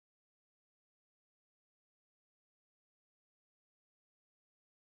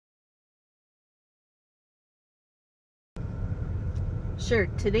Sure,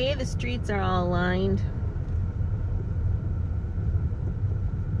 today the streets are all lined.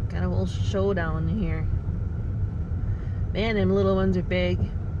 Got a whole showdown here. Man, them little ones are big.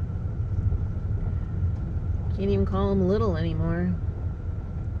 Can't even call them little anymore.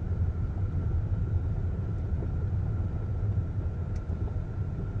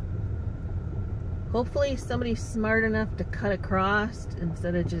 Hopefully somebody's smart enough to cut across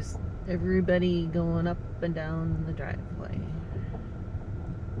instead of just everybody going up and down the driveway.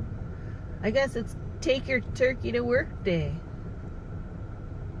 I guess it's take your turkey to work day.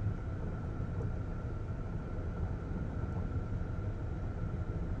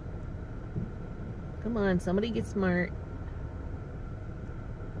 Come on, somebody get smart.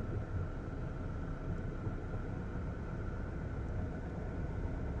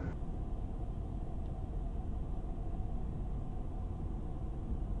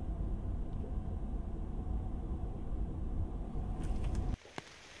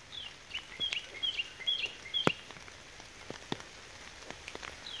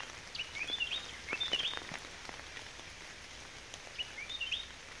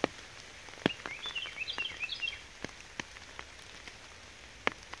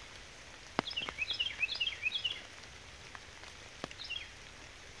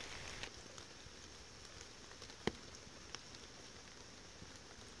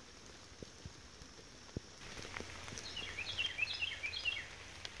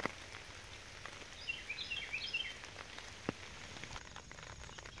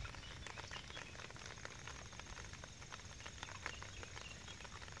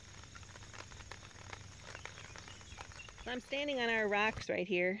 I'm standing on our rocks right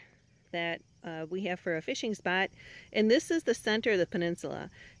here that we have for a fishing spot, and this is the center of the peninsula.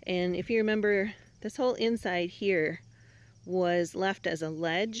 And if you remember, this whole inside here was left as a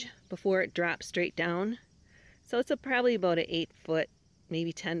ledge before it dropped straight down. So it's probably about an 8-foot,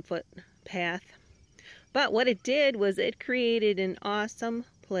 maybe 10-foot path. But what it did was it created an awesome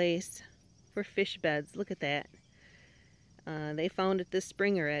place for fish beds. Look at that. They found it this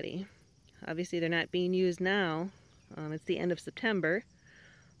spring already. Obviously they're not being used now. It's the end of September,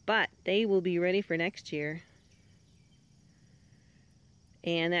 but they will be ready for next year.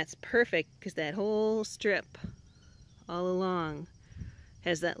 And that's perfect because that whole strip all along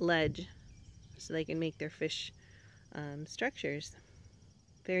has that ledge so they can make their fish structures.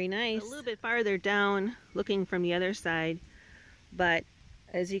 Very nice. A little bit farther down, looking from the other side, but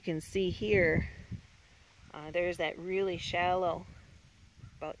as you can see here, there's that really shallow,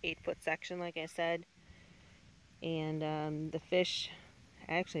 about 8-foot section like I said. And the fish,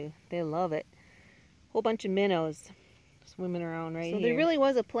 actually, they love it. Whole bunch of minnows swimming around right here. So there really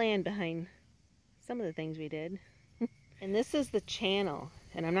was a plan behind some of the things we did. And this is the channel,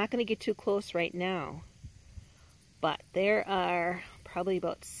 and I'm not going to get too close right now, but there are probably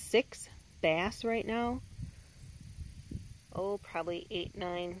about 6 bass right now. Oh, probably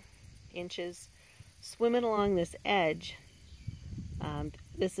 8-9 inches swimming along this edge.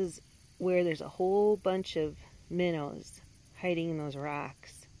 This is where there's a whole bunch of minnows hiding in those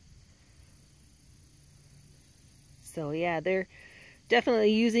rocks. So yeah, they're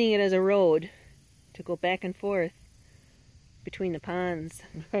definitely using it as a road to go back and forth between the ponds.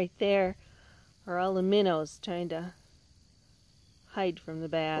 Right there are all the minnows trying to hide from the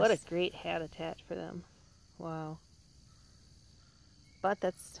bass. What a great habitat for them. Wow. But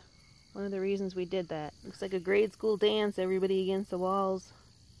that's one of the reasons we did that. Looks like a grade school dance, everybody against the walls.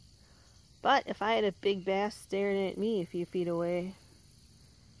 But if I had a big bass staring at me a few feet away,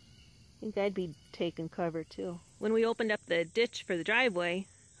 I think I'd be taking cover too. When we opened up the ditch for the driveway,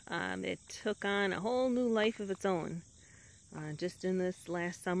 it took on a whole new life of its own, just in this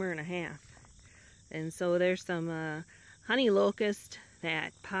last summer and a half. And so there's some honey locust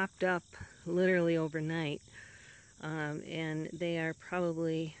that popped up literally overnight. And they are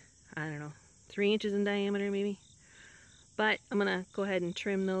probably, I don't know, 3 inches in diameter maybe. But I'm gonna go ahead and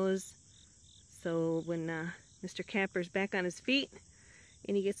trim those. So when Mr. Kapper's back on his feet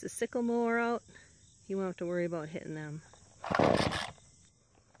and he gets the sickle mower out, he won't have to worry about hitting them.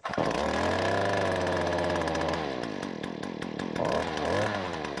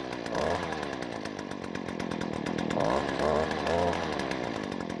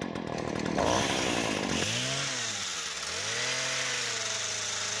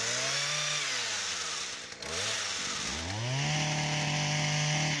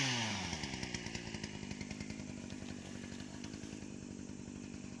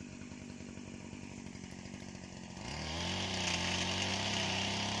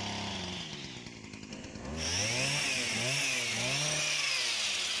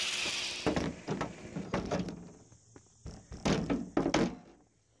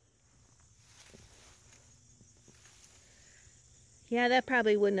 Yeah, that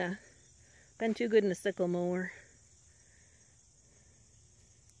probably wouldn't have been too good in a sickle mower.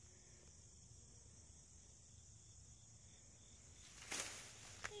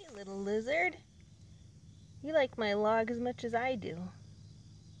 Hey, little lizard. You like my log as much as I do.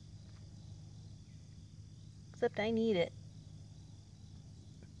 Except I need it.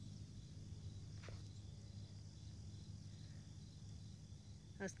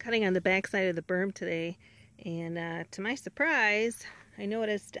 I was cutting on the back side of the berm today, and to my surprise, I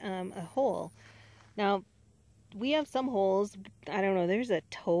noticed a hole. Now, we have some holes, I don't know, there's a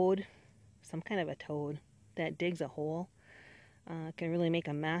toad, some kind of a toad that digs a hole. Can really make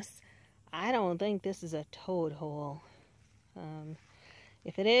a mess. I don't think this is a toad hole.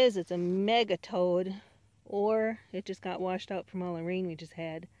 If it is, it's a mega toad, or it just got washed out from all the rain we just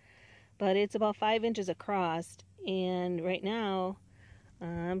had. But it's about 5 inches across, and right now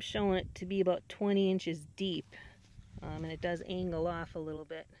I'm showing it to be about 20 inches deep, and it does angle off a little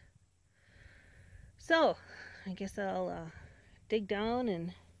bit. So I guess I'll dig down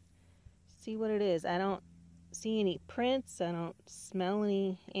and see what it is. I don't see any prints, I don't smell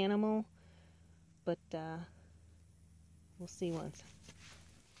any animal, but we'll see once.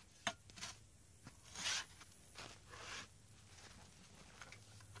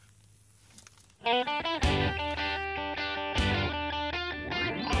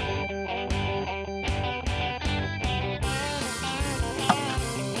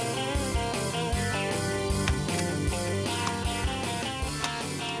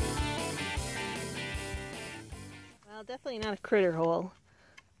 Well, definitely not a critter hole,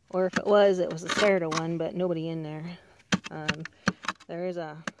 or if it was the start of one, but nobody in there. There is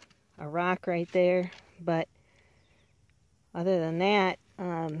a rock right there, but other than that,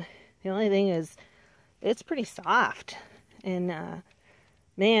 the only thing is it's pretty soft. And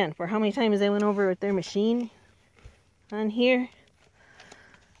man, for how many times I went over with their machine on here,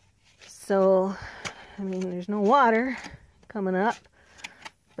 so I mean, there's no water coming up,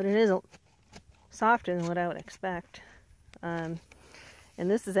 but it is softer than what I would expect. And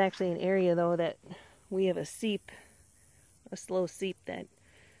this is actually an area though that we have a seep, a slow seep that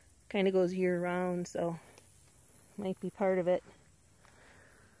kind of goes year round, so might be part of it.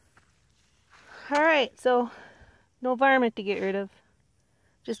 Alright, so no varmint to get rid of,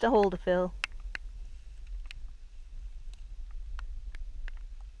 just a hole to fill.